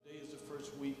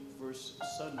first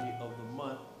Sunday of the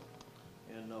month,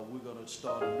 and we're going to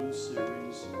start a new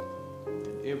series.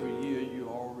 And every year, you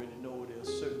already know there's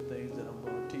certain things that I'm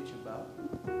going to teach about,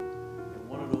 and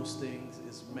one of those things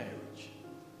is marriage.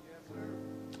 Yes,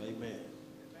 sir. Amen. Amen.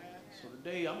 So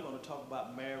today, I'm going to talk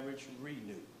about marriage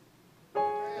renewed.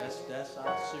 That's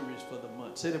our series for the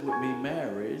month. Say that with me,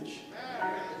 marriage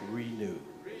renewed.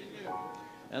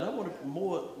 And I want to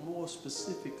more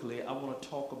specifically, I want to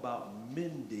talk about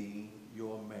mending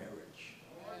your marriage.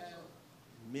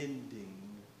 Mending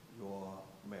your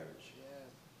marriage.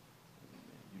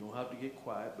 You don't have to get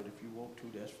quiet, but if you want to,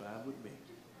 that's fine with me.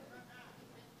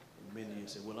 Many of you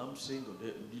say, well, I'm single.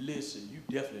 Listen, you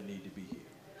definitely need to be here.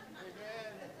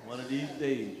 One of these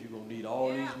days, you're going to need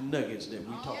all these nuggets that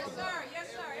we talk about.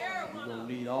 Yes, sir. You're going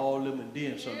to need all of them and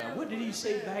then some. Now, what did he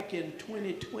say back in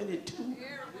 2022?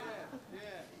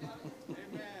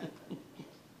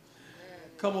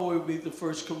 Come on with me to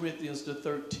 1 Corinthians, the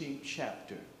 13th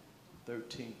chapter.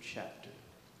 13th chapter.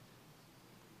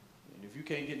 And if you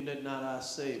can't get nothing out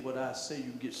of what I say, you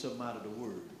can get something out of the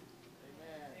word.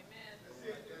 Amen.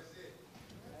 That's it.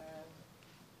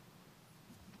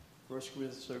 1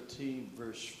 Corinthians 13,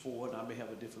 verse 4, and I may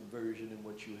have a different version than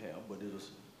what you have, but it'll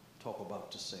talk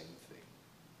about the same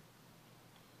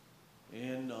thing.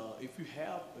 And if you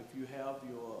have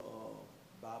your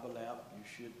Bible app, you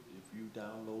should, if you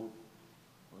download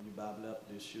on your Bible app,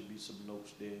 there should be some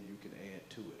notes there and you can add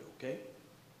to it, okay?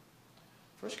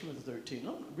 1 Corinthians 13,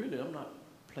 I'm not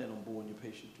planning on boring your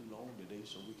patience too long today,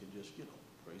 so we can just,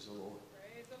 praise the Lord.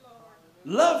 Praise the Lord.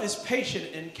 Love is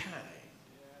patient and kind.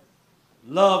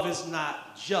 Love is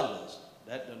not jealous.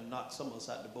 That done knocked some of us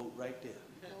out the boat right there.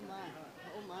 Oh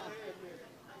my.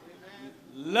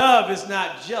 Love is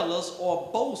not jealous or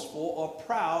boastful or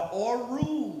proud or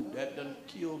rude. That done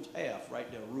killed half right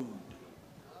there, rude.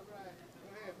 All right.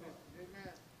 Go ahead, Bishop.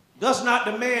 Amen. Does not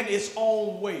demand its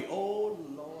own way. Oh,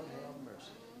 Lord have mercy.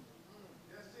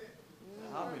 That's it.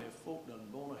 How many folk done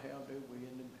want to have their way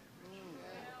in the marriage?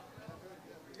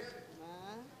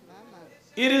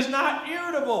 It is not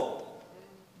irritable.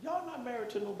 Y'all not married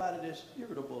to nobody that's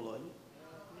irritable, are you?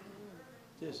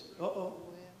 Just,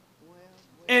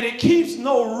 And it keeps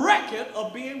no record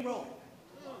of being wrong.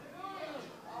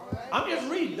 I'm just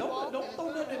reading. Don't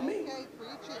throw that at me.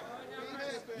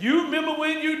 You remember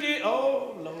when you did?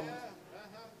 Oh, Lord.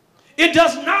 It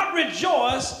does not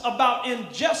rejoice about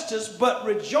injustice, but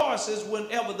rejoices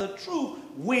whenever the truth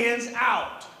wins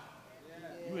out.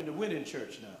 You're in the winning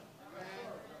church now.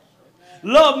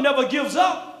 Love never gives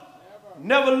up,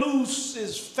 never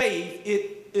loses faith.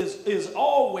 It is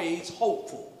always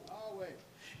hopeful.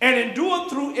 And endure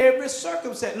through every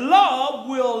circumstance. Love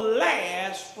will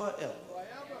last forever. Yes,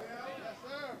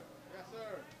 sir. Yes,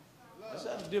 sir.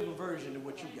 That's a different version than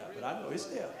what you got, but I know it's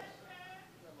there.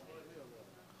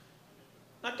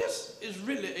 Now, this is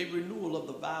really a renewal of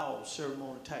the vow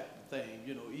ceremony type of thing,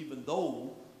 even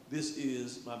though this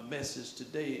is my message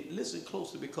today. Listen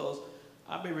closely because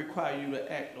I may require you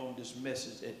to act on this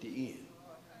message at the end.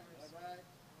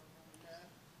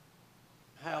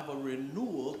 However,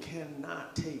 renewal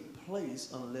cannot take place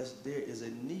unless there is a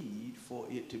need for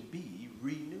it to be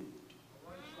renewed.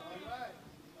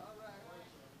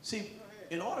 See,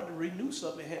 in order to renew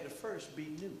something, it had to first be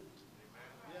new.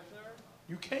 Yes, sir.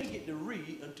 You can't get the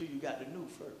until you got the new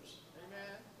first.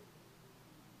 Amen.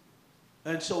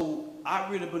 And so I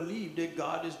really believe that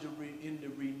God is in the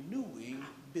renewing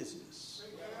business.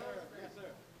 Yes, sir. Yes, sir.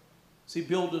 See,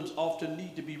 buildings often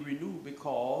need to be renewed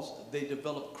because they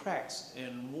develop cracks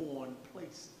and worn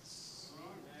places.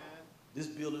 Amen. This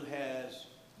building has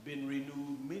been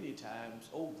renewed many times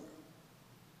over.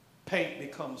 Paint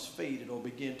becomes faded or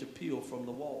begin to peel from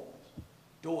the walls.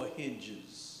 Door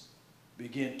hinges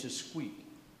begin to squeak.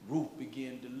 Roof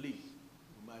begin to leak.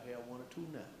 We might have one or two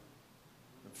now.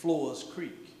 The floors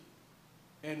creak.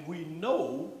 And we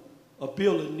know a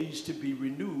building needs to be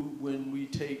renewed when we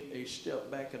take a step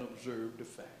back and observe the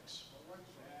facts.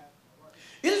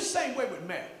 It's the same way with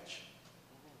marriage.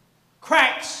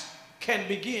 Cracks can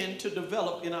begin to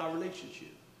develop in our relationship.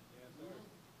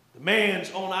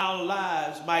 Demands on our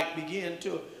lives might begin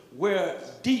to wear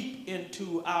deep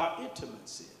into our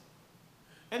intimacy.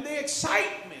 And the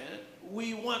excitement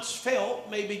we once felt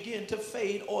may begin to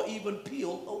fade or even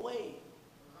peel away.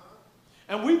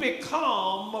 And we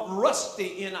become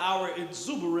rusty in our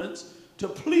exuberance to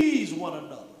please one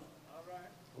another.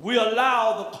 We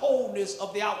allow the coldness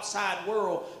of the outside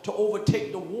world to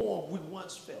overtake the warmth we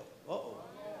once felt.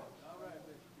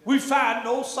 We find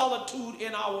no solitude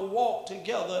in our walk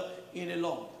together any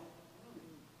longer.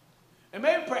 And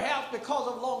maybe perhaps because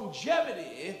of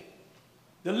longevity,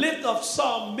 the length of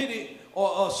some many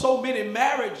or so many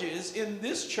marriages in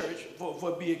this church,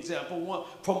 for be example,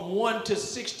 from 1 to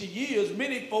 60 years,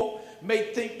 many folk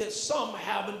may think that some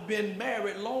haven't been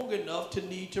married long enough to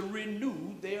need to renew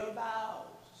their vows.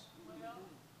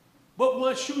 But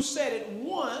once you said it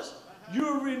once,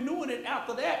 you're renewing it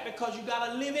after that because you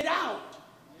got to live it out.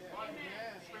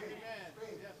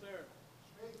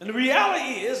 And the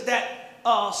reality is that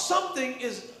something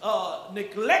is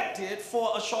neglected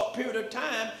for a short period of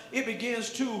time, it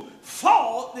begins to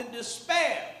fall in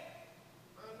despair.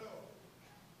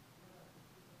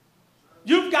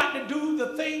 You've got to do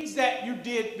the things that you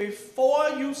did before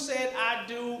you said I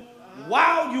do,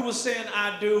 while you were saying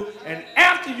I do, and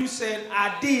after you said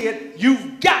I did.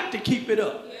 You've got to keep it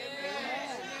up.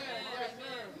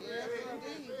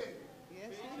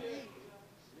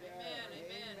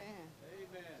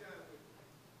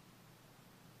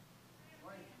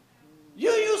 You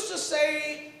used to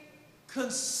say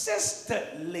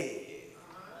consistently,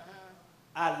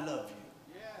 I love you.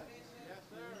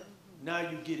 Now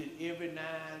you get it every now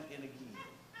and again.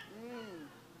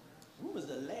 When was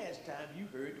the last time you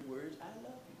heard the words, I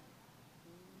love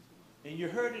you? And you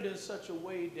heard it in such a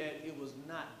way that it was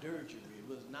not dirgery. It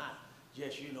was not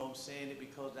just, I'm saying it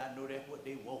because I know that's what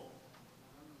they want.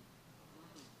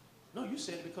 No, you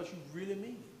said it because you really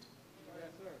mean it. Yes,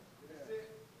 sir.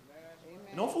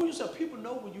 And don't fool yourself. People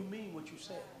know when you mean what you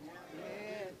say.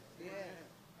 Yes, yes.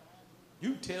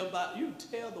 You tell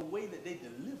the way that they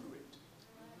deliver it.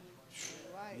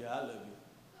 Right. Yeah, I love you.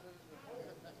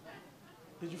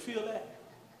 Did you feel that?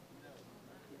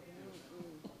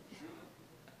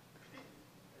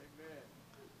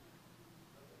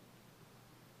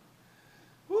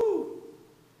 Woo.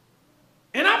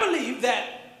 And I believe that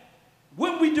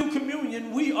when we do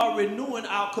communion, we are renewing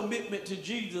our commitment to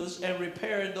Jesus and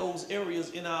repairing those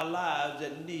areas in our lives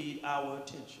that need our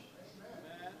attention.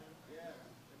 Amen.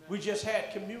 We just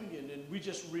had communion and we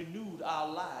just renewed our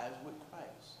lives with Christ.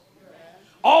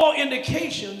 All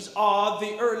indications are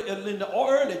in the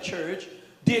early church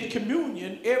did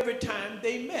communion every time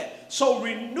they met. So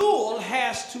renewal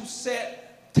has to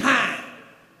set time.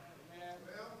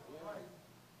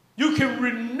 You can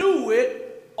renew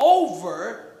it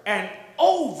over and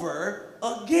over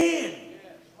again.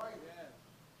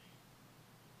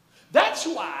 That's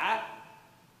why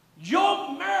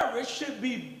your marriage should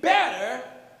be better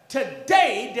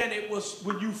today than it was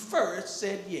when you first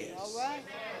said yes. All right.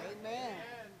 Amen.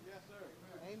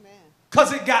 Amen.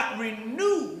 Because it got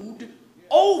renewed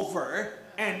over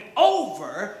and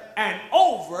over and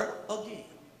over again.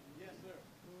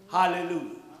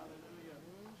 Hallelujah.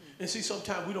 And see,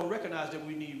 sometimes we don't recognize that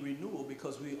we need renewal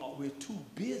because we're too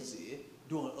busy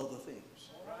doing other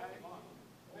things.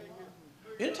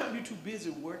 Anytime you're too busy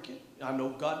working, I know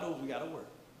God knows we got to work.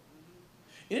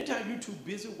 Anytime you're too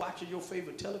busy watching your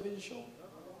favorite television show,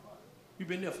 you've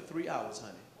been there for 3 hours,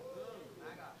 honey.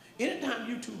 Anytime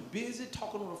you're too busy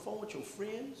talking on the phone with your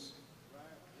friends,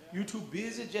 you're too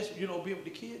busy just, being with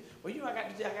the kids. Well, I got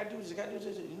to do this, I got to do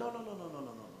this. No.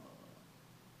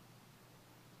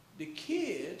 The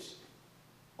kids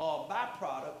are a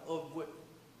byproduct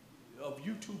of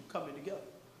you two coming together.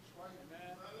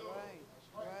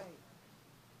 Right.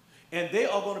 And they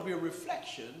are going to be a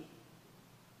reflection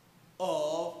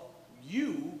of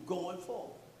you going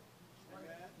forward.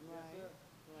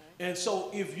 And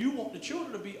so if you want the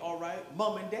children to be all right,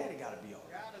 mom and daddy got to be all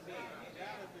right.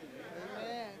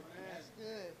 Amen. That's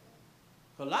good.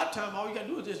 A lot of time, all you got to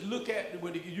do is just look at,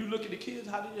 when you look at the kids,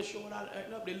 how they just showing out and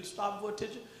acting up. They stop for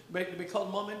attention because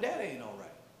mom and daddy ain't all right.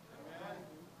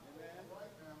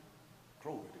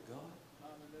 Glory to God.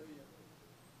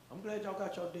 I'm glad y'all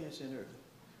got y'all dancing early.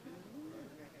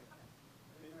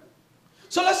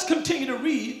 So let's continue to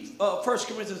read 1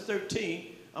 Corinthians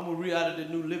 13. I'm going to read out of the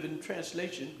New Living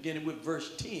Translation, beginning with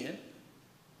verse 10.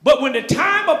 But when the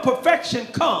time of perfection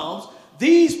comes,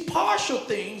 these partial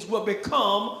things will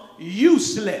become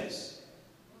useless.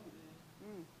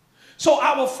 So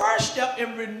our first step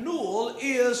in renewal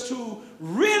is to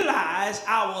realize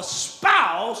our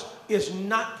spouse is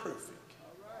not perfect.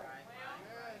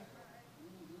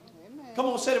 Amen. Come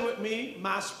on, say it with me.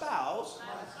 My spouse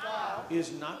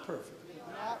is not perfect.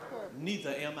 Not perfect.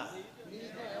 Neither am I. Neither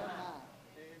am I.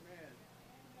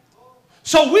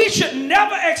 So we should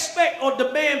never expect or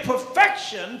demand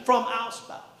perfection from our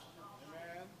spouse.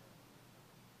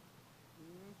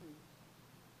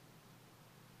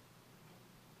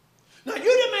 Now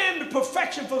you demand the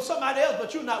perfection from somebody else,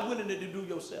 but you're not willing to do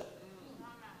yourself.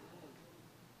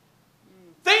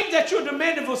 Things that you're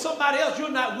demanding from somebody else,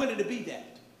 you're not willing to be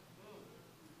that.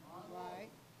 Right.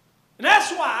 And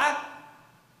that's why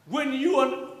when you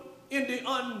are in the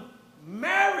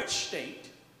unmarried state,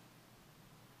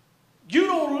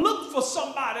 look for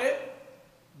somebody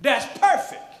that's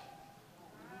perfect.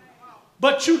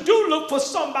 But you do look for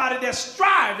somebody that's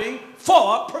striving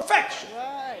for perfection.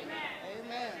 Right.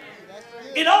 Amen. That's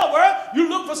good. In other words, you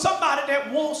look for somebody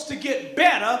that wants to get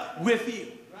better with you.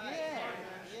 Yeah.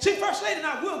 See, First Lady and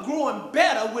I, we're growing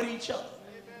better with each other.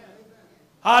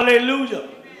 Hallelujah.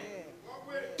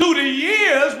 Through the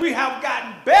years, we have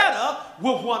gotten better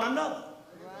with one another.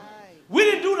 Right. We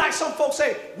didn't do like some folks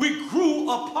say, we grew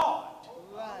apart.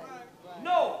 Right.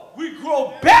 No, we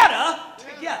grow better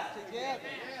together. Together.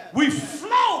 We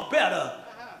flow better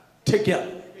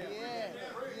together. Yeah.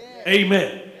 Amen.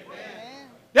 Amen.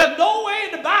 There's no way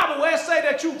in the Bible where it say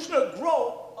that you should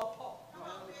grow apart.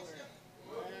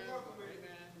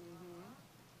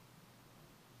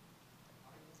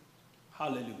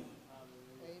 Hallelujah.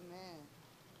 Amen.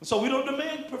 So we don't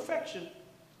demand perfection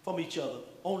from each other.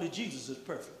 Only Jesus is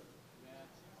perfect.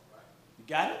 You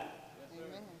got it?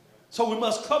 Amen. So we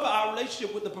must cover our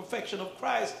relationship with the perfection of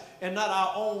Christ and not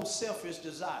our own selfish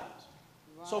desires.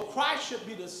 So Christ should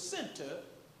be the center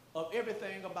of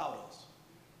everything about us.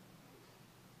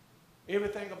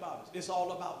 Everything about us. It's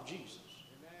all about Jesus.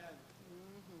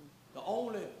 The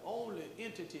only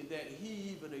entity that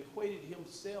he even equated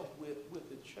himself with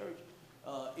the church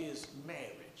is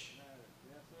marriage.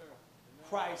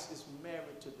 Christ is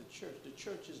married to the church. The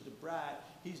church is the bride.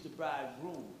 He's the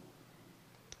bridegroom.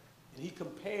 And he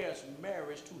compares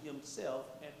marriage to himself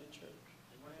and the church.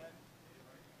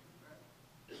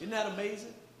 Isn't that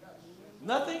amazing?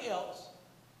 Nothing else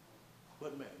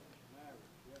but marriage.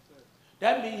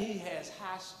 That means he has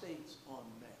high stakes on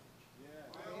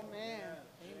marriage. Amen.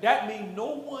 That means no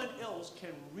one else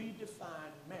can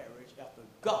redefine marriage after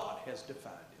God has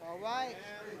defined it. All right.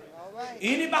 All right.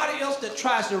 Anybody else that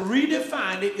tries to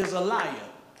redefine it is a liar,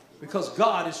 because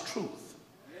God is truth.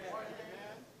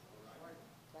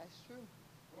 That's true.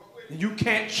 And you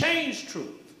can't change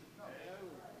truth.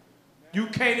 You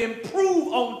can't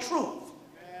improve on truth.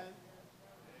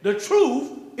 The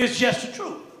truth is just the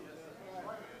truth.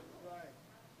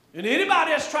 And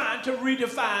anybody that's trying to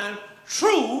redefine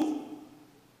truth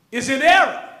is in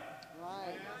error.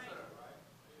 Right.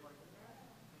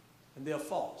 And they're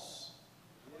false.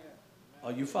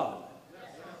 Are you following?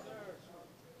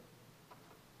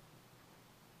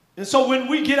 And so when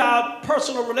we get our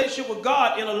personal relationship with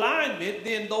God in alignment,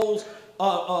 then those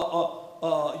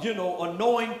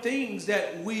annoying things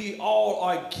that we all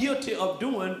are guilty of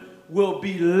doing will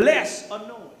be less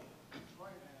annoying.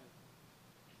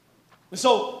 And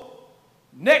so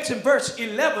next in verse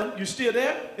 11, you still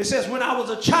there? It says, when I was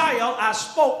a child, I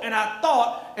spoke and I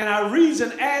thought and I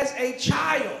reasoned as a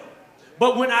child.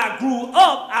 But when I grew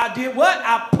up, I did what?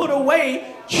 I put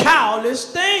away childish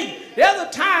things. There's a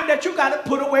time that you got to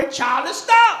put away childish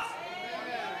stuff.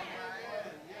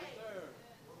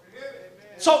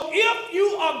 So if you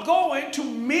are going to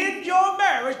mend your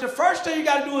marriage, the first thing you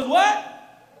got to do is what?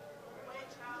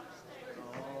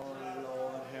 Oh,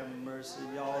 Lord have mercy.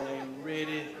 Y'all ain't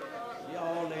ready.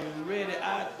 Y'all ain't ready.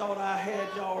 I thought I had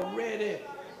y'all ready.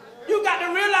 You got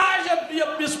to realize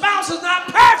your spouse is not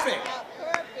perfect. Not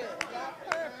perfect. Not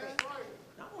perfect.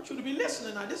 I want you to be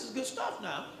listening now. This is good stuff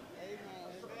now. Amen.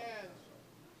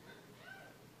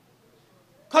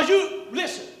 Because you,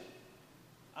 listen,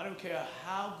 I don't care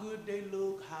how good they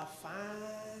look, how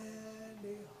fine they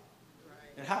are,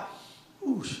 and how,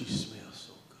 ooh, she smells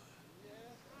so good.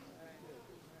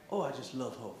 Oh, I just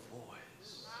love her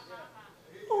voice.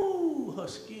 Ooh, her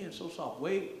skin so soft.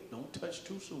 Wait, don't touch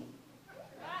too soon.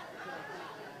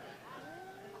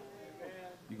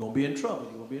 You're going to be in trouble.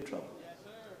 You're going to be in trouble.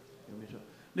 You're gonna be in trouble.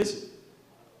 Listen,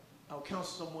 I would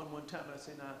counsel someone one time and I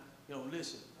say, now,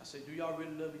 listen. I say, do y'all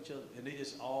really love each other? And they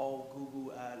just all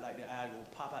goo-goo eyed, like their eyes will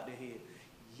pop out their head.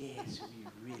 Yes, we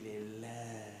really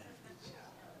love each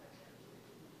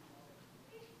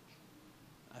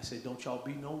other. I say, don't y'all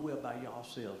be nowhere by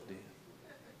yourselves then.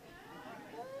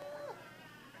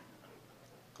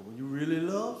 Because when you really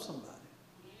love somebody,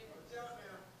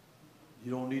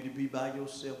 you don't need to be by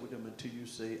yourself with them until you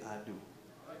say, I do.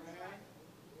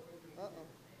 Uh-oh.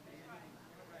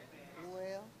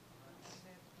 Well.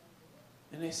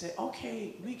 And they say,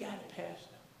 okay, we got it,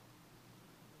 Pastor.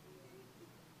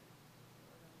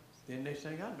 Then next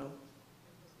thing I know,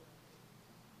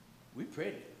 we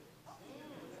pregnant.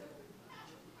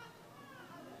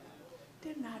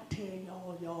 Didn't I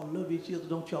tell y'all love each other,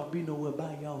 don't y'all be nowhere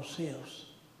by yourselves?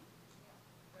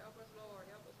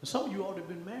 And some of you already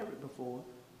been married before,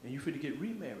 and you finna get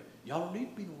remarried. Y'all don't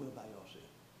need to be nowhere by yourself,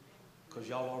 because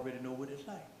y'all already know what it's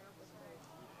like.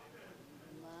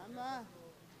 My.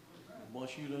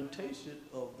 Once you done tasted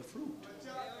of the fruit,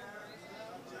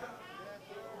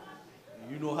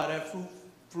 you know how that fruit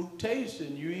fruit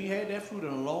tasting. You ain't had that fruit in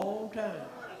a long time.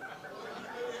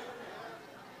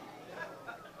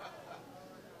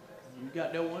 You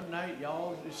got there one night,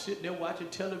 y'all just sitting there watching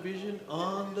television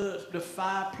under the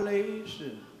fireplace,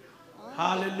 and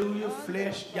hallelujah,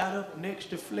 flesh got up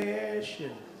next to flesh,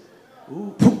 and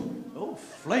ooh, oh,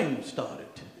 flame started.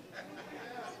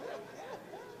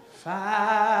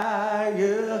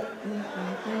 Fire.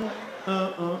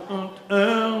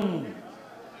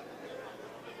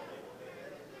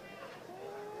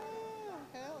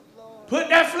 Help, Lord. Put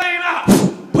that flame out.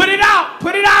 Put it out.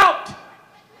 Put it out.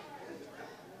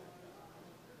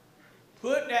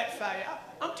 Put that fire out.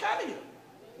 I'm telling you.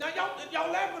 Now,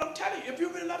 y'all laugh, but I'm telling you, if you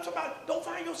really love somebody, don't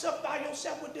find yourself by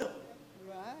yourself with them.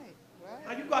 Right, right.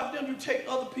 Now, you go out there and you take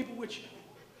other people with you.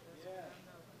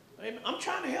 Amen. I'm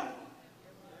trying to help.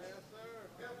 Yes,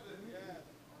 sir. Yes.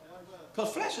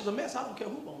 Because flesh is a mess. I don't care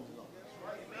who owns it.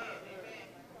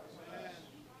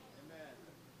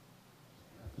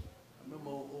 I remember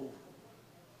old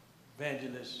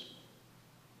evangelist.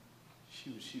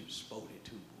 She was sporty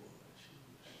too, boy.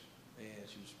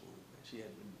 She was sporty. Man. She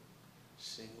had been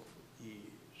single for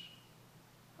years.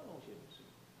 How long she had been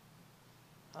single?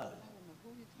 I don't know who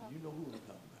you talking You know who I'm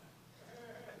talking about.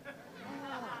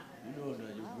 about. You know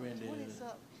that your granddaddy.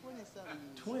 20-something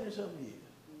years. 20-something years.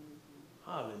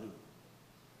 Hallelujah.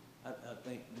 I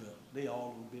think, well, they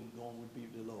all have been going with be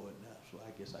the Lord now, so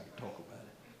I guess I can talk about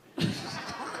it.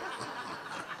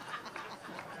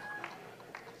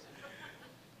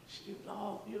 She was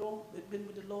all, they'd been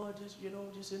with the Lord, just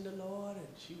in the Lord,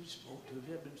 and she was supposed to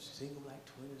have been single like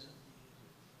 20-something years.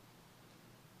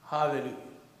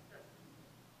 Hallelujah.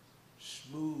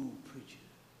 Smooth preacher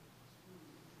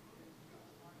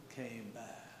came by.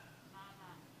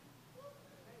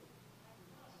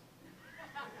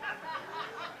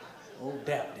 Old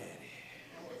Dap Daddy,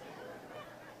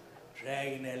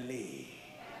 dragging that leg.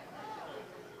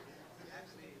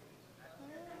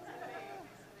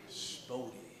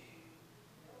 Spody.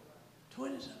 20-something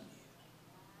years.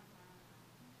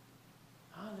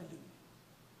 Hallelujah.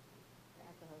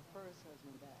 After her first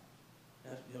husband died.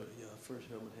 Her first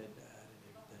husband had died and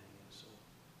everything, and so,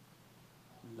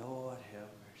 Lord have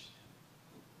mercy.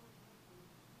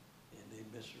 And they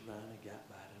messed around and got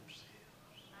by themselves.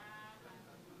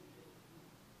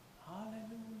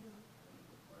 Hallelujah.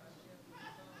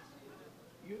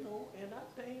 And I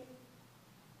think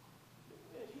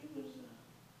that he was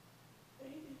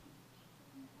 80.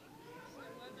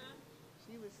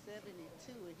 She was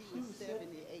 72 and he She was was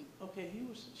 78. Okay,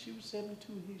 she was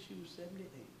 72, she was 78.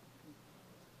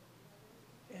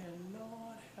 And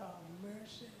Lord have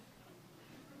mercy.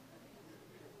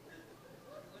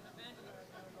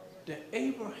 The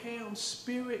Abraham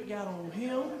spirit got on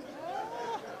him,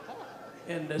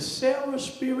 and the Sarah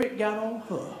spirit got on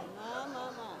her. My.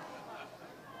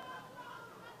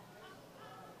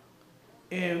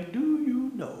 And do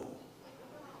you know,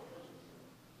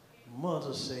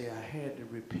 mother say I had to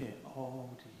repent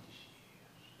all these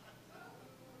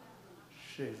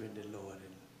years, serving the Lord,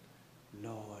 and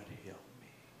Lord help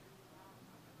me.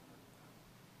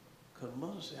 Because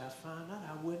mother said I found out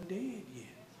I wasn't dead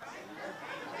yet.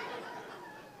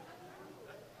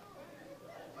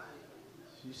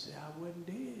 She said I wasn't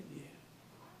dead yet.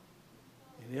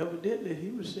 And evidently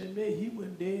he was saying that he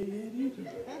wasn't dead yet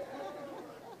either.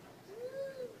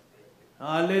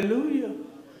 Hallelujah.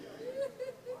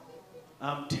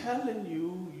 I'm telling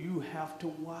you, you have to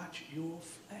watch your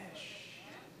flesh.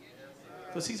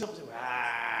 Because see, some say,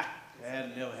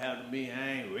 that never happened to me.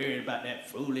 I ain't worried about that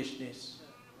foolishness.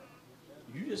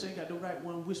 You just ain't got the right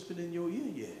one whispering in your ear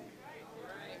yet.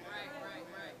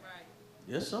 Right.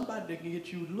 There's somebody that can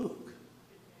get you to look.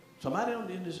 Somebody on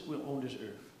this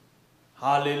earth.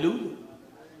 Hallelujah.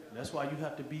 That's why you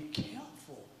have to be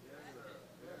careful.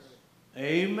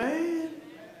 Amen.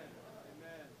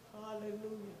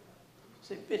 Hallelujah.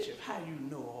 Say, Bishop, how you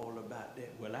know all about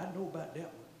that? Well, I know about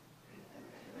that one.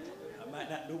 I might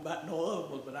not know about no other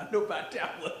one, but I know about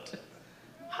that one.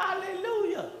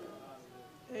 Hallelujah.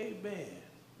 Amen.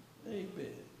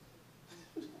 Amen.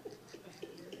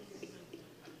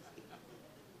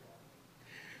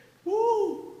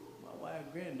 Woo! My wife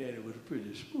and granddaddy was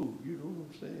pretty smooth, you know what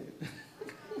I'm saying?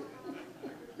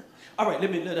 All right,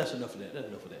 that's enough of that. That's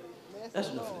enough of that. That's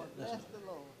enough of that. That's the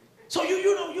Lord. So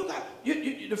you got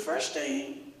the first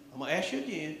thing, I'm gonna ask you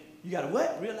again, you gotta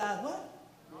what? Realize what?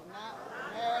 You're not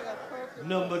married a perfect.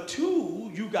 Number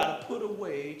 2, you gotta put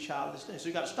away childish things. So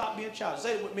you gotta stop being childish.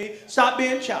 Say it with me, stop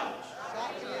being childish.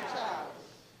 Stop being a child.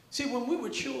 See, when we were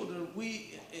children,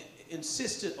 we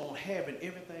insisted on having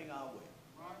everything our way.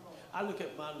 I look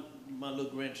at my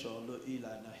little grandson, little Eli,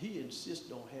 now he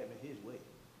insisted on having his way.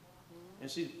 And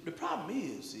see, the problem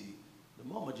is, see, the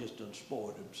mama just done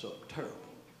spoiled him something terrible.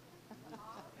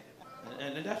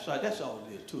 And that's all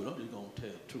it is, too. I'm just going to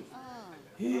tell the truth.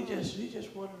 He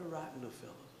just wanted a rotten little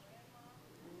fella.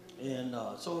 And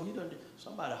so he done,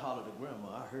 somebody hollered at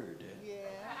grandma, I heard that. Yeah.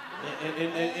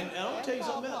 And I'm going to tell you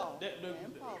something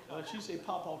else. She said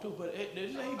pawpaw too, but it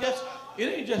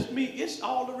ain't just me, it's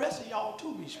all the rest of y'all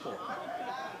too be spoiled.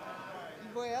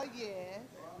 Well, yes. Yes.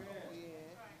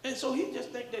 And so he just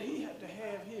think that he had to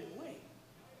have his way.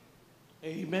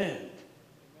 Amen.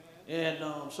 And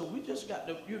so we just got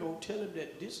to, tell him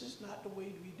that this is not the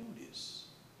way we do this.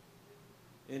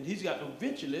 And he's got to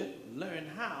eventually learn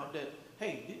how that,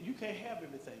 hey, you can't have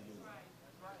everything you want.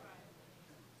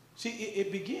 See,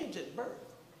 it begins at birth.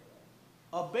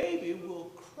 A baby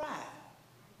will cry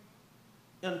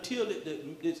until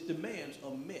its demands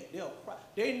are met. They'll cry.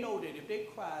 They know that if they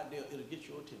cry, it'll get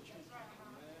your attention.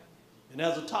 And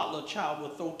as a toddler, a child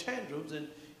will throw tantrums and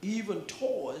even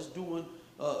toys due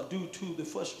to the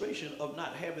frustration of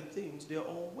not having things their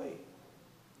own way.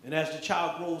 And as the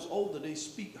child grows older, they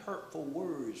speak hurtful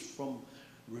words from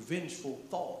revengeful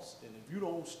thoughts. And if you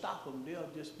don't stop them, they'll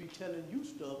just be telling you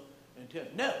stuff and tell,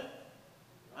 no,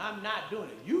 I'm not doing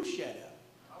it. You shut up.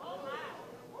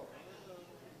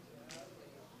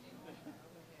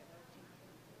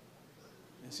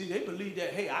 And see, they believe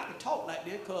that, hey, I can talk like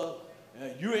that because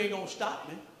you ain't going to stop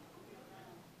me.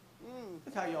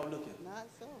 Look how y'all looking. Not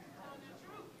so.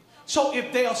 So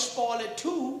if they'll spoil it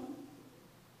too,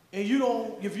 and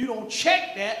if you don't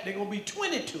check that, they're going to be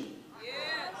 22. Yes.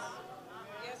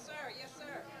 Yes, sir. Yes,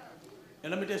 sir.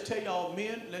 And let me just tell y'all,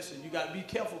 men, listen, you got to be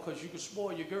careful because you can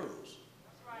spoil your girls.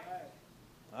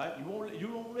 All right? You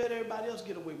don't let everybody else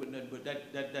get away with nothing but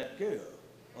that girl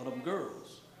or them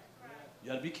girls. You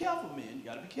got to be careful, men. You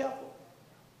got to be careful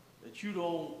that you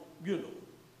don't,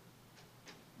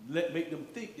 make them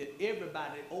think that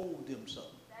everybody owes them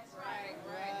something. That's right.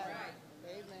 Right.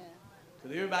 Amen.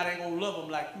 Because everybody ain't going to love them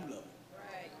like you love them.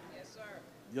 Right. Yes, sir.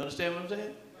 You understand what I'm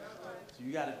saying? So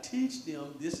you got to teach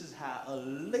them this is how a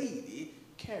lady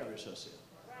carries herself.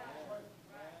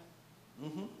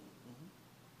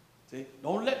 See?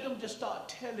 Don't let them just start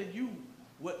telling you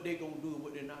what they're going to do and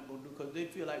what they're not going to do, because they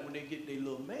feel like when they get their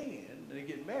little man, and they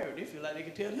get married, they feel like they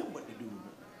can tell him what to do.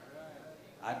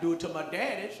 I do it to my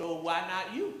daddy, so why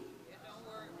not you? It don't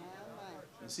work.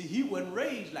 And see, he wasn't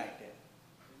raised like that.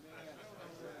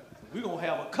 We're going to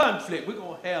have a conflict. We're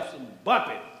going to have some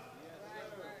bumping.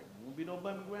 There won't be no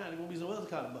bumping ground. There's going to be some other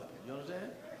kind of bumping. You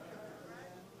understand?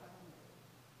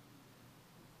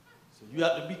 So you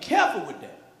have to be careful with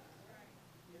that.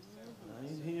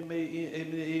 He made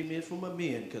amen from my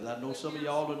men, because I know some of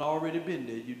y'all have already been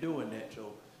there. You're doing that,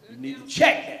 so you need to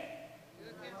check that.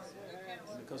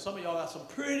 Because some of y'all got some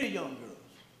pretty young girls.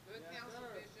 Good counsel,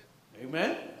 Bishop.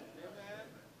 Amen?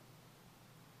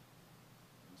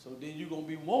 So then you're going to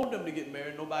be wanting them to get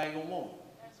married. Nobody ain't going to want them.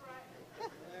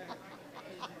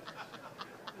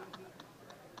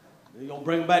 They're going to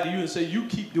bring them back to you and say, you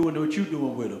keep doing what you're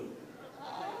doing with them.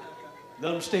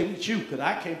 Let them stay with you, because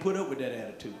I can't put up with that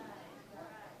attitude.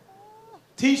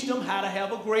 Teach them how to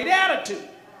have a great attitude. Amen.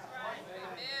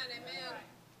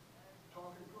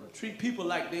 Treat people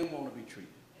like they want to be treated.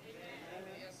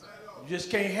 You just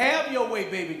can't have your way,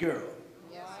 baby girl.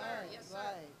 Yes, sir.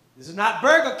 Right. This is not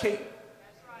Burger King.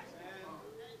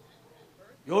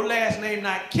 Your last name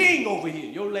not King over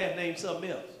here. Your last name something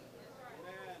else.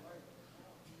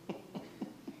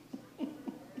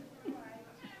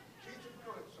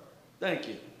 Thank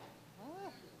you.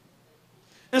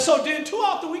 And so then too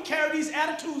often we carry these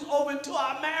attitudes over into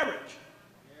our marriage.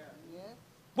 Yes.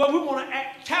 Where we want to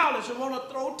act childish and want to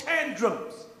throw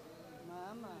tantrums.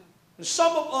 Mama. And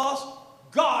some of us,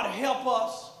 God help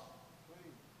us,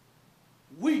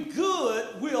 we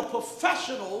are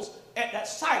professionals at that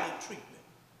silent treatment.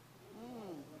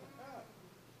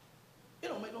 It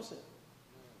don't make no sense.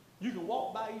 You can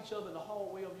walk by each other in the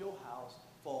hallway of your house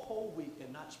for a whole week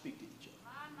and not speak to each other.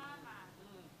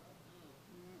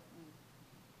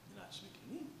 You're not speaking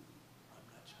to me. I'm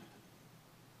not speaking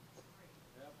to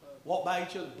you. Walk by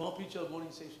each other, bump each other, won't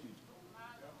even say excuse me.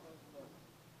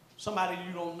 Somebody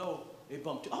you don't know, they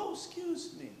bump you. Oh,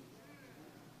 excuse me.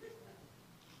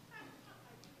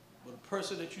 But a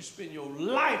person that you spend your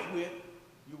life with,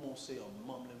 you won't say a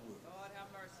mumbling word. Lord have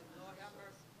mercy. Lord have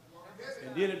mercy.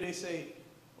 And then if they say,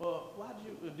 well, why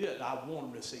did you? I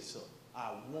want them to say something.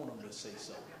 I want them to say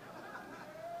something.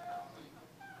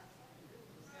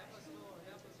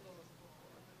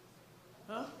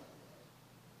 Huh?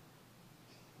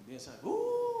 And then say,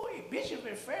 ooh, hey, Bishop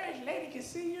and First Lady can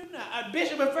see you now.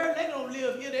 Bishop and First Lady don't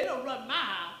live here. They don't run my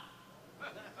house.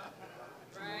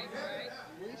 Right.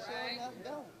 We sure enough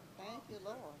don't. Thank you,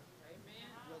 Lord. Amen.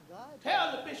 But God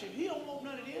Tell the bishop he don't want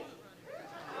none of this.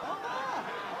 Oh, my.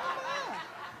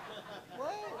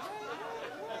 Wait.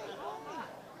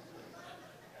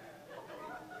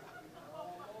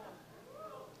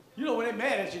 You know when they're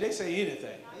mad at you, they say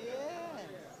anything. Yes.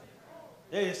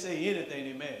 They just say anything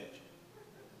they mad at you.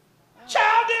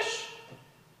 Childish.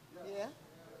 Yeah.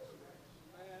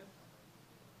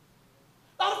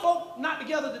 A lot of folk not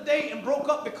together today and broke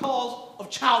up because of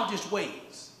childish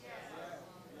ways.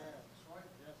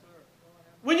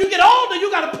 When you get older,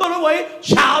 you got to put away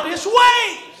childish ways.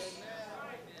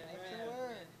 That's the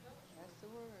word. That's the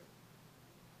word.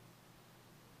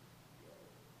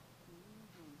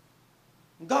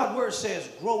 God's word says,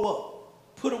 grow up.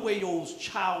 Put away those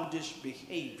childish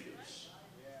behaviors.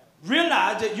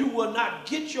 Realize that you will not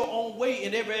get your own way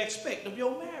in every aspect of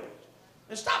your marriage.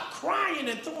 And stop crying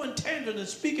and throwing tantrums and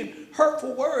speaking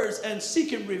hurtful words and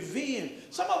seeking revenge.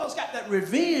 Some of us got that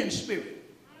revenge spirit.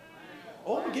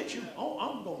 Oh, I'm going to get you. Oh,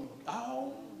 I'm going to.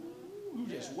 Oh, you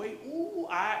just wait. Ooh,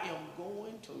 I am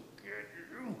going to get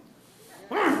you.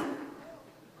 Yeah.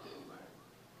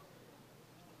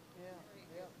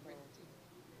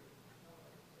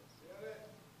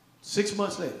 6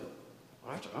 months later,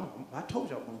 I told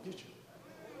you I was going to get you.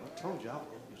 I told you I was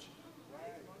going to get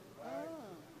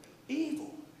you.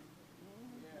 Evil.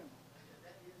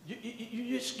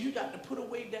 You got to put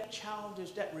away that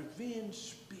childish, that revenge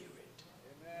spirit.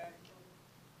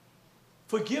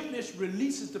 Forgiveness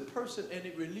releases the person and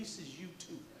it releases you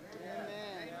too.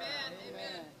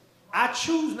 Amen. I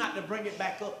choose not to bring it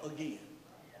back up again.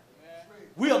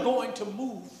 We are going to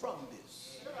move from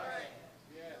this.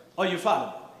 Are you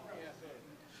following me?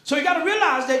 So you got to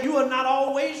realize that you are not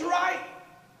always right.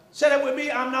 Say that with me.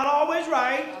 I'm not always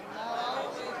right.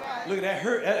 Look at that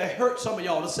hurt. That hurt some of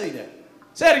y'all to say that.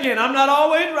 Say it again. I'm not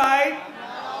always right.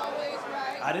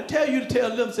 I didn't tell you to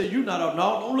tell them. Say you not.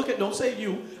 No, don't look at. Don't say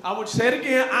you. I want you to say it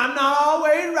again. I'm not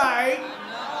always right.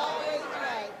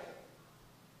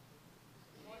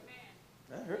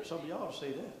 That hurt some of y'all to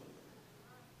say that.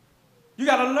 You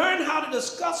got to learn how to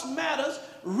discuss matters,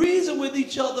 reason with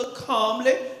each other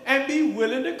calmly, and be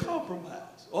willing to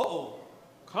compromise.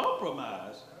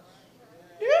 Compromise?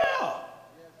 Yeah.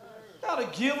 Got to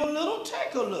give a little,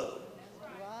 take a little.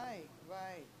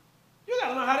 Right. You got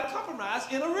to learn how to compromise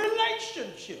in a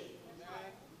relationship.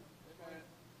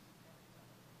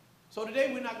 So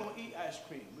today we're not going to eat ice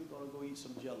cream. We're going to go eat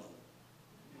some Jell-O.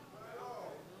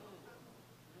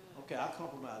 Okay, I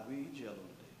compromise. We eat Jell-O today.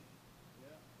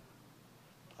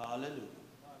 Hallelujah.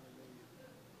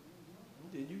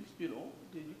 Then you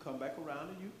come back around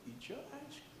and you eat your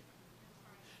ice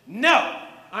cream. No,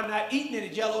 I'm not eating any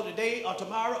Jell-O today or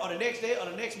tomorrow or the next day or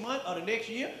the next month or the next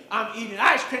year. I'm eating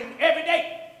ice cream every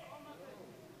day.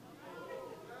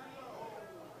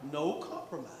 No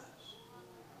compromise.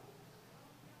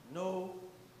 No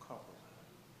compromise.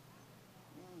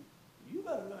 You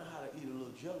better learn how to eat a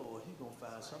little Jell-O or he's going to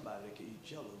find somebody that can eat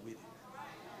Jell-O with him.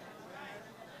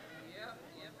 Yep.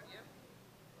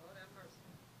 Lord have mercy.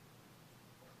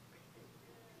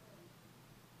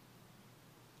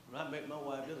 When I met my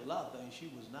wife, there's a lot of things she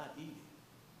was not eating.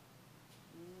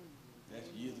 That's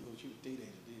years ago. She was a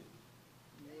teenager then.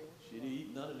 She didn't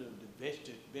eat none of the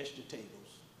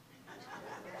vegetables.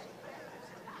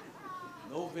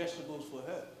 No vegetables for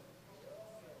her.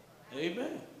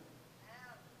 Amen.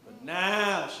 But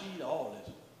now she eat all this.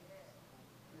 I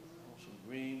want some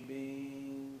green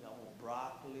beans. I want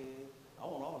broccoli. I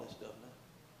want all this stuff now.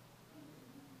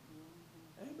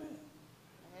 Amen.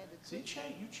 See,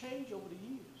 you change over the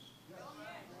years.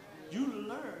 You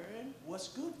learn what's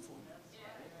good for you.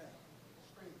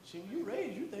 See, when you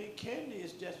raise, you think candy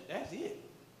is that's it.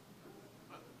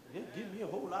 It gives me a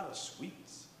whole lot of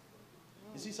sweets.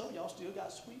 You see, some of y'all still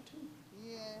got sweet too.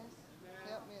 Yes.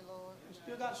 Help me, Lord. You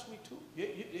still got sweet too.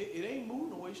 It ain't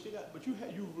moving away. You still got, but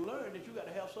you've learned that you got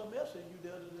to have something else in you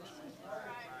other than sweet.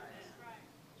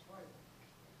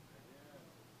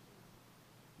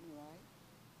 Right.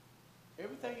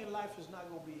 Everything in life is not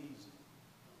going to be easy.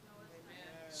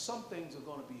 Some things are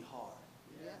going to be hard.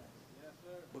 Yes.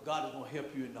 But God is going to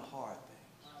help you in the hard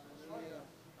things.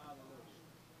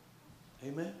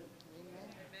 Amen?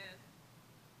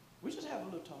 We just have a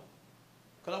little talk.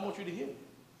 Because I want you to hear me.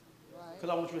 Because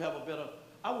I want you to have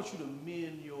I want you to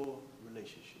mend your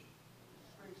relationship.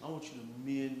 I want you to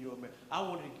mend your marriage. I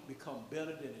want it to become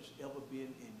better than it's ever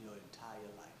been in your entire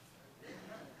life.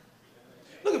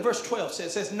 Look at at verse 12 says.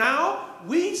 It says, now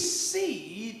we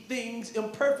see things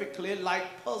imperfectly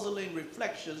like puzzling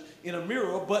reflections in a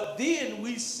mirror, but then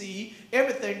we see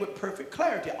everything with perfect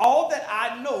clarity. All that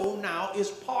I know now is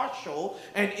partial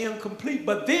and incomplete,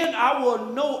 but then I will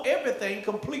know everything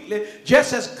completely,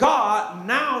 just as God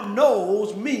now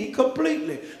knows me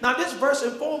completely. Now this verse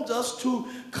informs us to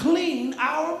clean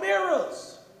our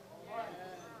mirrors.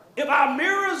 If our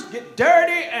mirrors get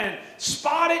dirty and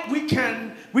spotted, we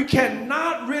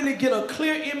cannot really get a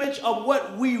clear image of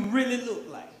what we really look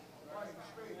like.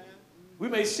 We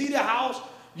may see the house,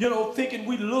 thinking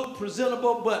we look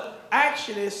presentable, but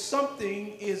actually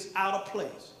something is out of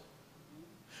place.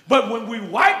 But when we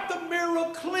wipe the mirror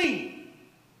clean,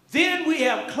 then we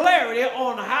have clarity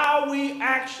on how we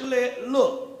actually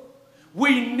look.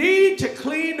 We need to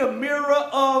clean the mirror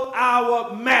of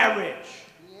our marriage.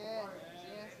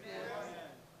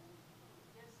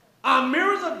 Our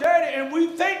mirrors are dirty and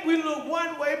we think we look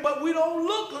one way, but we don't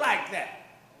look like that.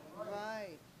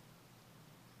 Right.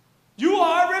 You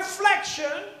are a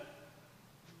reflection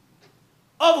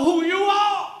of who you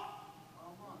are.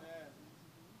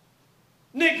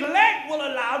 Neglect will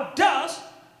allow dust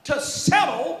to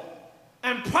settle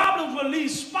and problems will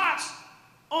leave spots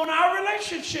on our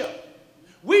relationship.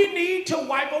 We need to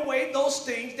wipe away those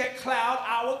things that cloud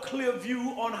our clear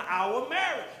view on our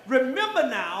marriage. Remember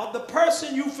now, the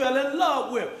person you fell in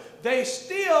love with, they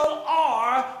still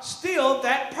are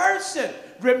that person.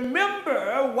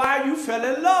 Remember why you fell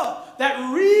in love.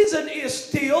 That reason is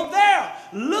still there.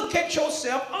 Look at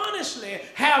yourself honestly.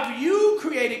 Have you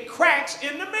created cracks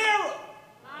in the mirror?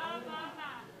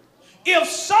 If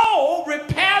so,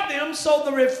 repair them so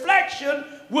the reflection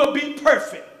will be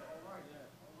perfect.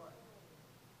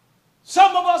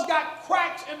 Some of us got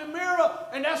cracks in the mirror,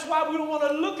 and that's why we don't want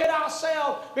to look at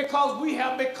ourselves, because we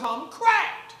have become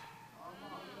cracked.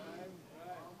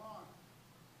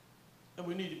 And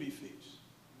we need to be fixed.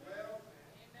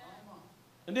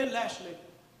 And then lastly,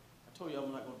 I told you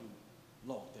I'm not going to do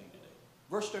a long thing today.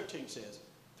 Verse 13 says,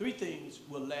 3 things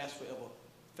will last forever: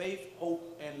 faith,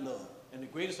 hope, and love. And the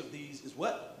greatest of these is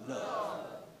what? Love.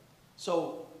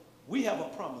 So we have a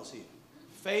promise here.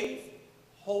 Faith,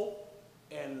 hope,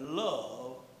 and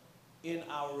love in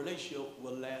our relationship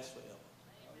will last forever.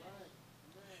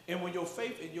 And when your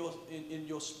faith in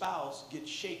your spouse gets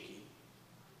shaky,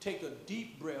 take a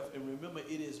deep breath and remember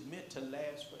it is meant to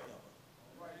last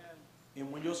forever.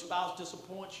 And when your spouse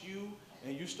disappoints you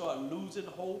and you start losing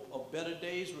hope of better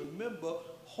days, remember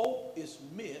hope is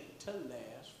meant to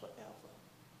last forever.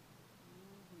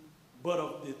 But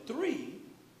of the 3,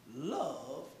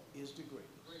 love is the greatest.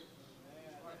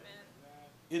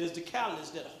 It is the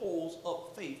catalyst that holds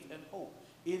up faith and hope.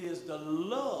 It is the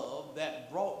love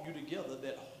that brought you together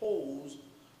that holds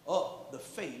up the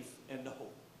faith and the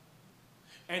hope.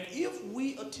 And if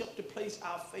we attempt to place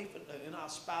our faith in our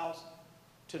spouse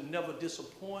to never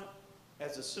disappoint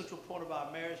as a central point of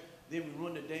our marriage, then we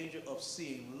run the danger of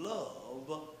seeing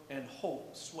love and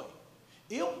hope sway.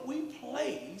 If we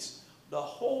place the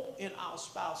hope in our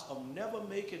spouse of never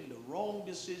making the wrong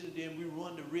decision, then we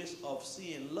run the risk of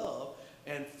seeing love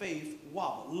and faith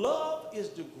wobble. Love is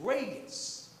the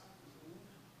greatest.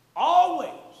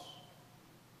 Always.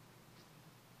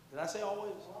 Did I say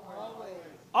always? Always.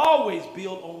 Always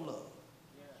build on love.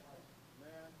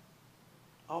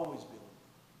 Always build on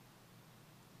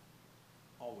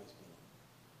love. Always build on love.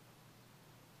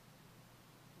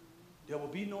 There will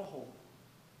be no hope.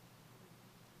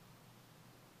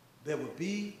 There will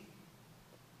be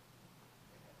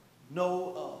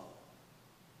no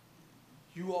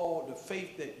the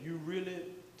faith that you really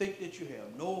think that you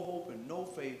have. No hope and no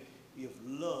faith if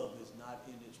love is not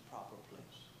in its proper place.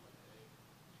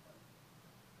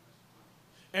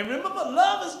 And remember,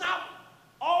 love is not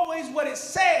always what it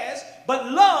says,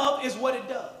 but love is what it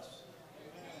does.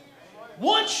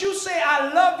 Once you say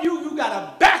I love you, you got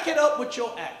to back it up with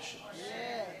your actions.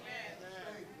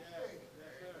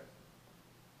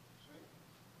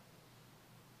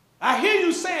 I hear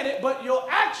you saying it, but your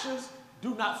actions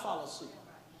do not follow suit.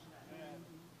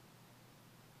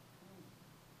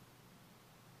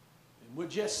 And we're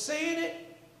just saying it.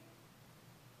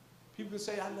 People can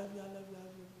say, I love you, I love you, I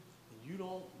love you.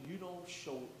 And you don't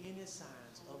show any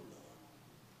signs of love.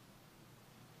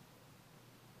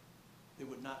 They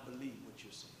would not believe what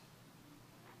you're saying.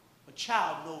 A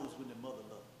child knows when their mother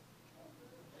loves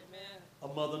them. Amen. A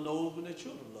mother knows when their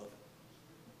children love them.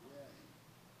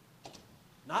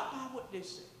 Not by what they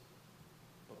say,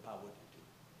 but by what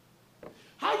they do.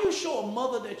 How you show a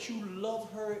mother that you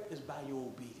love her is by your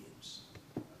obedience.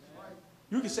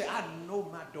 You can say, I know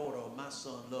my daughter or my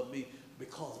son love me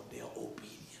because of their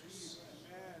obedience.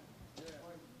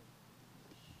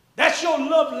 That's your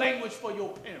love language for your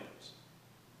parents,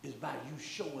 is by you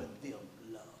showing them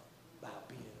love, by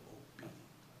being obedient.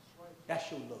 That's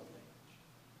your love language.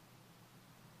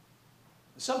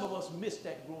 Some of us missed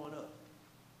that growing up.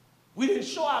 We didn't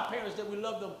show our parents that we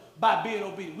love them by being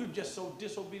obedient. We were just so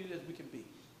disobedient as we can be.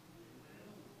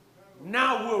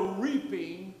 Now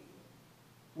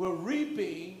we're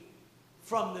reaping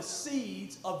from the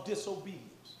seeds of disobedience.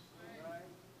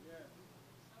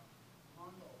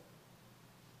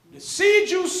 The seed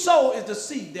you sow is the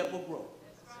seed that will grow.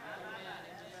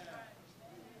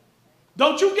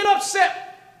 Don't you get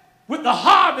upset with the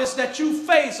harvest that you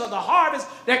face or the harvest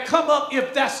that come up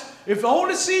if the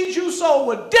only seeds you sow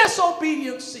were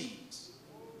disobedient seeds.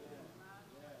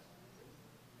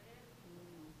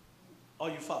 Are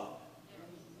you following?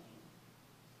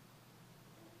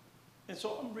 And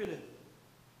so I'm really,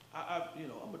 I'm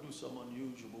gonna do something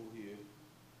unusual here.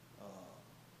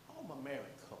 All my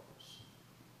married couples,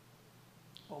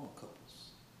 all my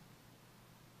couples,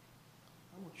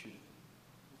 I want you to,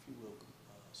 if you will,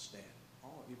 stand.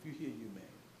 If you're here, you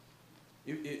married.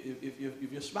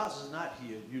 If your spouse is not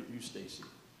here, you stay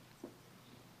seated.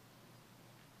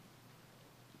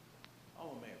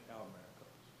 All married couples.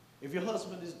 If your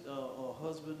husband is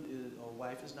or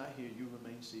wife is not here, you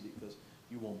remain seated because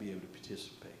you won't be able to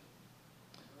participate.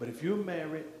 But if you're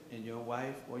married and your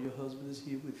wife or your husband is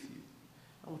here with you,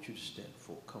 I want you to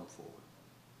come forward.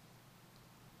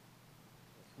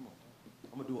 Come on.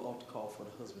 I'm going to do an altar call for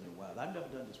the husband and wife. I've never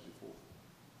done this before.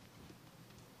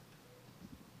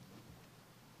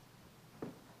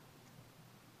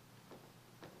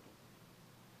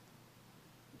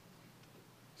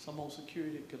 Some on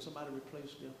security, can somebody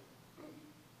replace them?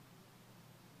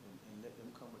 And let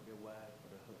them come with their wife or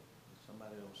their husband.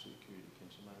 Somebody on security, can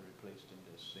somebody replace them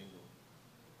that's single?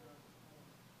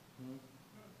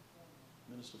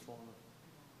 Minister Foreman,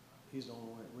 he's the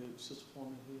only one. Wait, Sister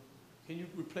Foreman here. Can you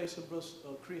replace her, Brother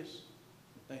Chris?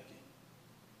 Thank you.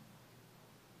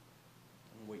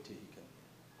 I'm gonna wait till he comes in.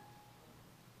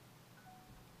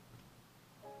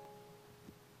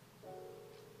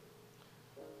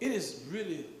 It is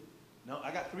really, now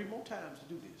I got 3 more times to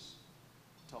do this.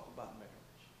 Talk about marriage.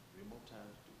 3 more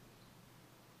times to do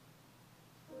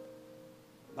this.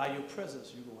 By your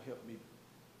presence, you're going to help me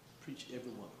preach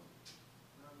every one of them.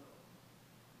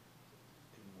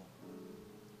 Every one of them.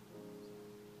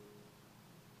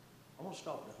 I want to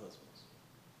start with the husbands.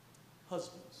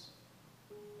 Husbands,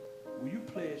 will you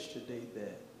pledge today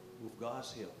that with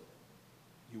God's help,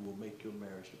 you will make your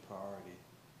marriage the priority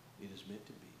it is meant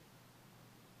to be?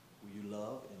 Will you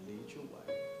love and lead your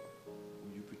wife?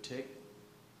 Will you protect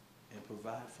and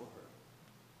provide for her?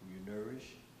 Will you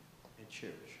nourish and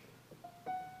cherish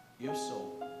her? If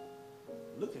so,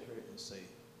 look at her and say,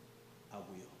 I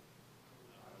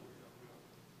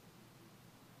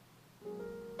will.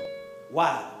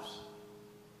 Wives,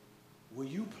 will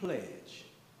you pledge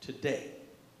today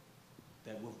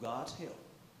that with God's help,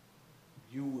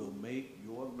 you will make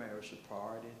your marriage the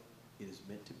priority it is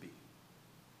meant to be?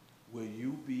 Will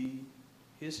you be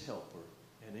his helper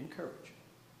and encourager?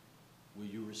 Will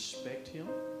you respect him?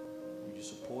 Will you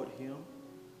support him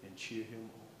and cheer him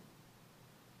on?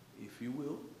 If you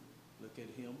will, look at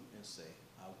him and say,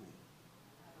 I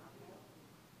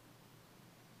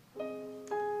will.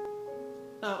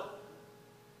 Now,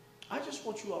 I just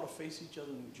want you all to face each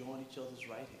other and join each other's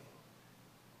right hand.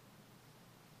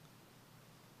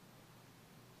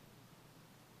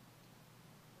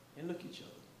 And look at each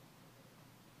other.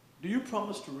 Do you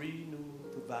promise to renew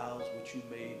the vows which you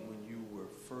made when you were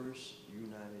first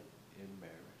united in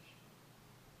marriage?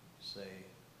 Say,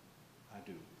 I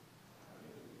do.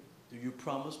 Do you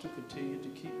promise to continue to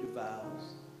keep the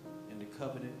vows and the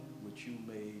covenant which you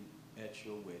made at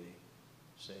your wedding?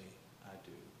 Say, I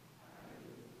do.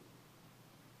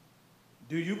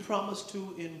 Do you promise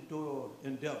to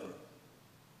endeavor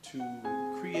to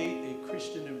create a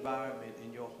Christian environment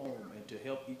in your home and to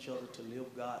help each other to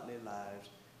live godly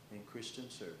lives in Christian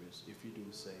service? If you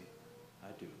do, say,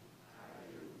 I do.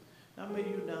 Now may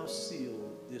you now seal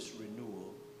this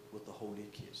renewal with a holy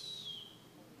kiss.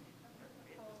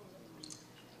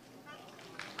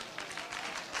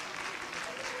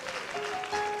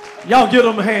 Y'all give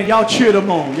them a hand. Y'all cheer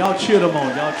them on. Y'all cheer them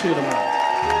on. Y'all cheer them on.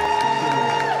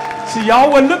 See,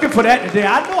 y'all wasn't looking for that today.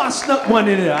 I know I snuck one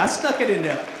in there. I snuck it in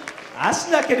there. I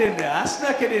snuck it in there. I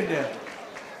snuck it in there.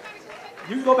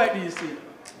 You can go back to your seat.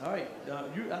 All right. I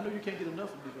know you can't get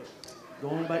enough of this. Go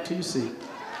on back to your seat.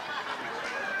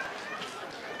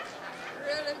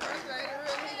 Really, First Lady?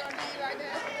 Really, he gonna do you like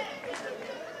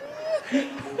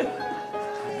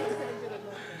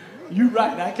that? You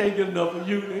right. I can't get enough of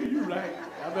you. You right.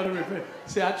 I better reverse.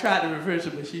 See, I tried to reverse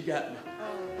it, but she got me.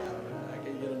 I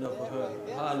can't get enough of her.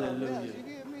 Hallelujah. You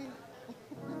hear me?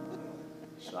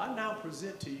 So I now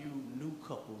present to you new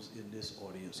couples in this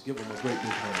audience. Give them a great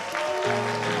big hand.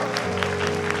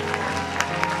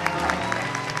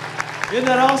 Isn't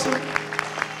that awesome?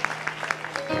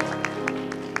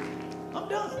 I'm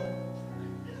done.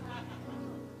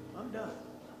 I'm done.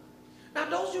 Now,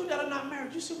 those of you that are not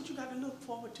married, you see what you got to look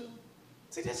forward to?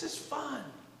 See, this is fun.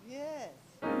 Yes.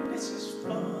 This is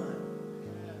fun.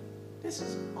 This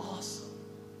is awesome.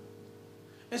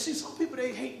 And see, some people,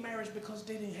 they hate marriage because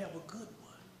they didn't have a good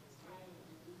one.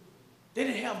 They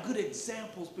didn't have good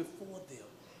examples before them.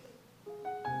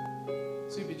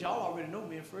 See, but y'all already know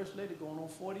me and First Lady going on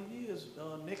 40 years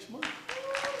next month.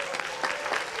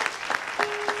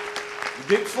 The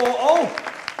big 4-0.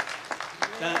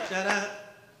 Da, da, da.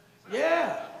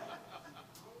 Yeah.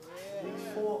 Big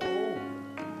 4-0.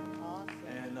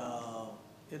 And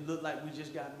it looked like we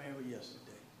just got married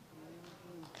yesterday.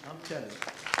 I'm telling you.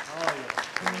 Oh, yeah.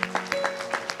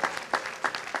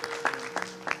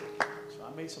 So I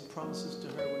made some promises to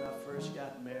her when I first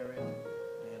got married,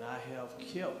 and I have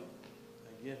kept,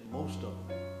 I guess, most of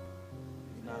them.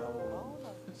 Not all of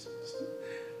them.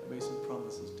 I made some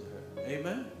promises to her.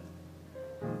 Amen?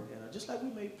 And just like we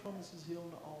made promises here on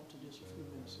the altar just a few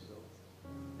minutes ago.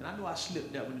 And I know I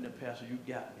slipped that one in the pastor. You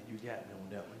got me on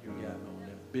that one. You got me on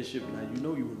that. Bishop, now you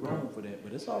know you were wrong for that,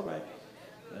 but it's all right.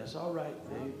 That's all right.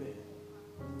 Amen.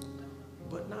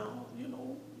 But now, you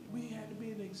know, we had to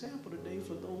be an example today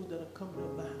for those that are coming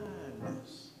up behind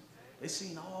us. They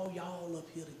seen all y'all up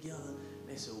here together.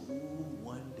 They said, ooh,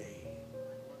 one day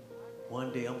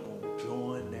I'm going to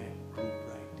join that group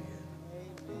right there.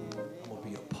 I'm going to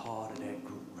be a part of that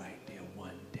group right there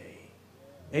one day.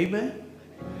 Amen?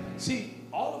 See,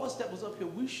 all of us that was up here,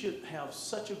 we should have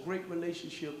such a great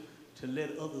relationship to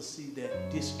let others see that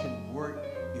this can work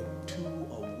if two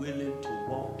are willing to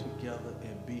walk together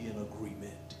and be in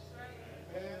agreement.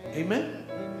 Amen?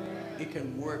 It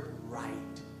can work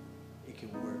right. It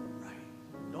can work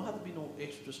right. Don't have to be no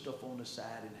extra stuff on the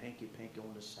side and hanky-panky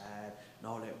on the side and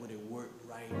all that, but it work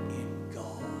right in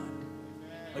God.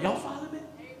 Are y'all following me?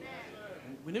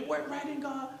 When it work right in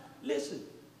God, listen.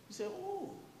 You say,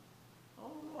 oh, I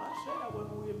don't know, I said I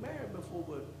wasn't going to get married before,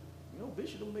 but you know,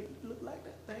 Bishop don't make it look like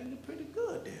that thing is pretty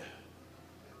good there.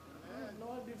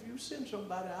 Lord, if you send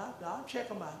somebody, I'll check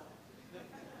them out.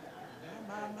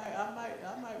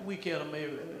 I might weekend them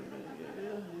maybe.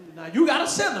 Now you gotta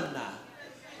send them now.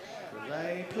 'Cause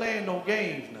I ain't playing no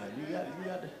games now.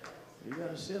 You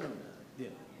gotta send them now.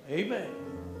 Yeah. Amen.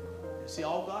 See,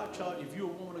 all God charge, if you're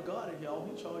a woman of God in here, all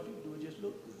He charge you to do is just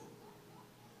look good.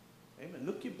 Amen.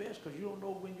 Look your best, because you don't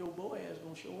know when your boy is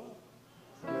gonna show up.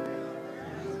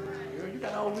 Girl, you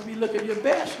gotta always be looking your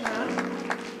best now.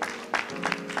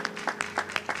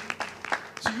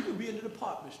 So you can be in the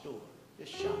department store,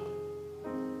 just shopping.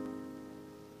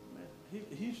 Man,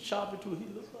 he's shopping too. He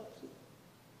looks up to.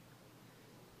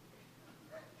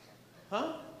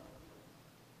 Huh?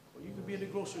 Or you could be in the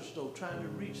grocery store trying to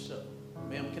reach something.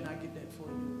 Ma'am, can I get that for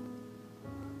you?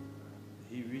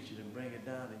 He reaches and bring it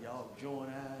down, and y'all join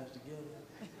eyes together.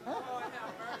 Lord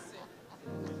have mercy.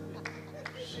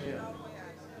 Yeah.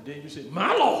 And then you say,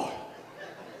 my Lord.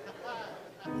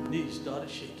 Knees started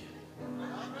shaking.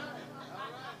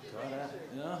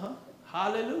 Uh-huh.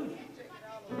 Hallelujah.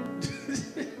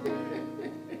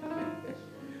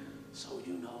 So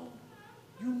you know,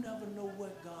 you never know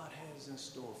what God has in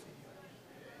store for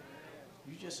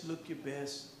you. You just look your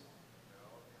best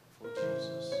for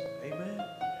Jesus. Amen.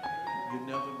 You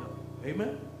never know.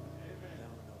 Amen.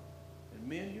 Never know. And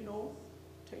men, you know,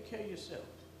 take care of yourself.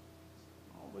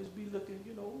 Always be looking,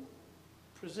 you know,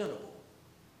 presentable.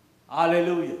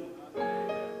 Hallelujah.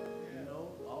 You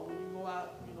know, all when you go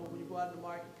out, you know, when you go out in the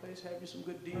marketplace, have you some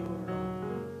good deal.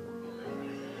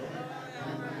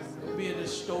 Don't be in the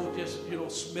store just, you know,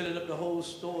 smelling up the whole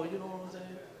store, you know what I'm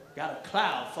saying? Got a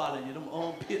cloud following you, them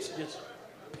armpits just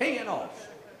paying off.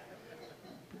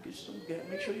 Get some gas.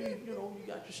 Make sure you know, you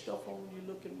got your stuff on, you're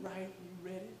looking right, you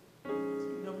ready.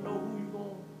 You never know who you're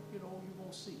going, you know,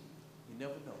 see. You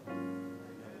never know.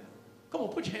 Come on,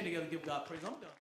 put your hand together and give God praise. I'm done.